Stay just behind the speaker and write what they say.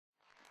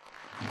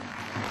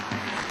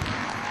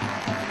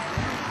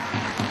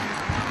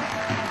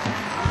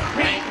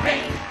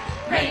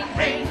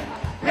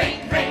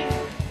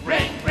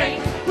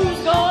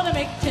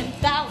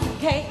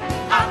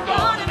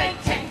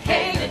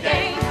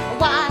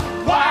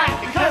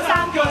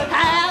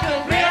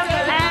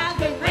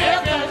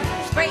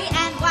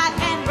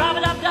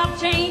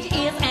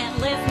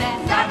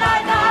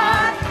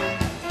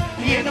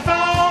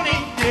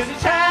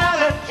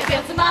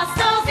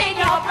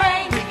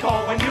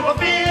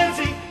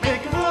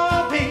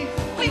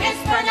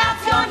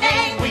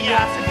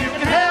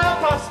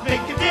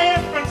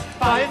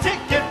buy a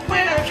ticket,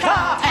 win a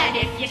car. And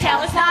if you tell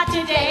us not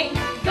today,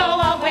 go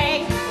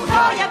away. We'll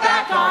call you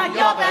back on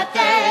your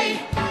birthday.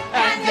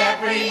 And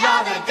every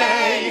other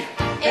day,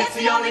 it's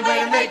the only way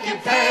to make you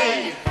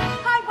pay.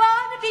 I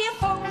wanna be a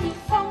phony,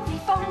 phony,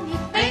 phony.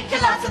 Make you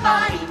lots of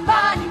money,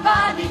 money,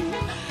 money.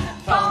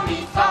 Phony,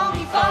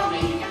 phony,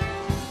 phony.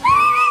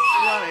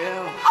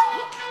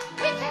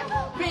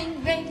 Ring,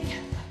 ring,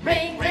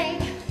 ring, ring,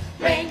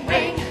 ring,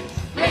 ring,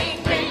 ring,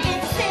 ring.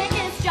 It's the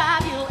sickest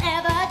job you'll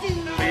ever do.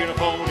 Being a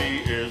phony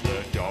is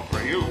the job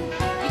for you.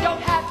 You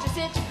don't have to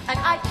sit an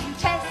IQ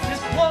test.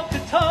 Just walk the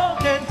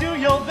talk and do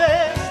your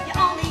best. You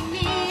only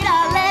need a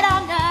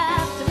little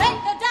nerve to make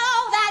the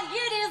dough that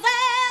you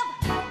deserve.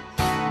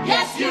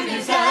 Yes, you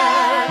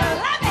deserve.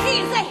 Let me hear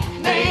you say,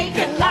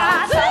 making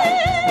lots of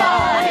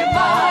money,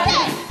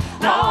 money.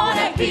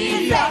 Wanna be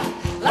ya,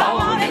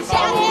 wanna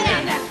shout it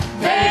in.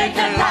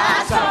 Making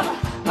lots of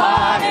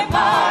money,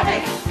 money.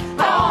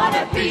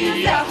 Wanna be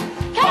ya,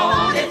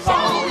 phony,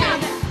 phony.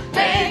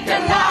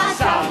 Making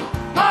lots of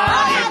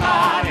money,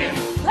 money.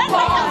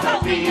 Wanna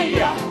be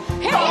ya,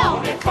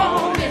 phony,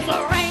 phony. So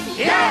ring,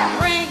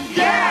 yeah, ring,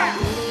 yeah.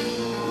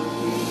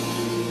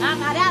 I'm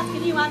not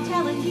asking you, I'm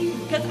telling you,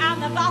 'cause I'm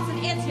the boss and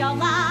it's your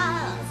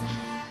loss.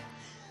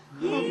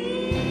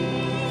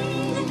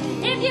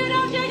 If you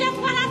don't do just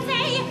what I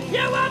say,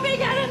 you won't be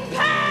getting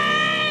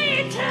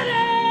paid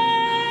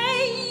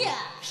today.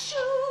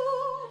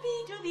 Shooby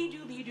dooby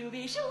dooby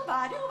dooby shooba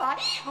dooba.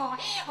 Oh,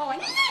 oh,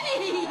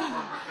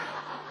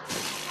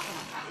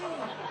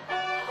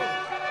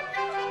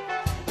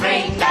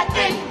 ring that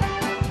thing,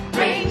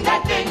 ring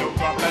that thing, Don't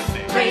drop that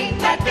thing. ring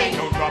that thing,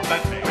 Don't drop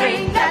that thing.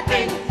 ring that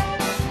thing,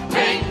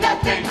 ring that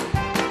thing,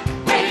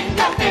 ring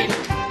that thing,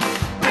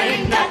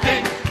 ring that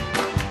thing,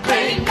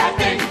 ring that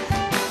thing.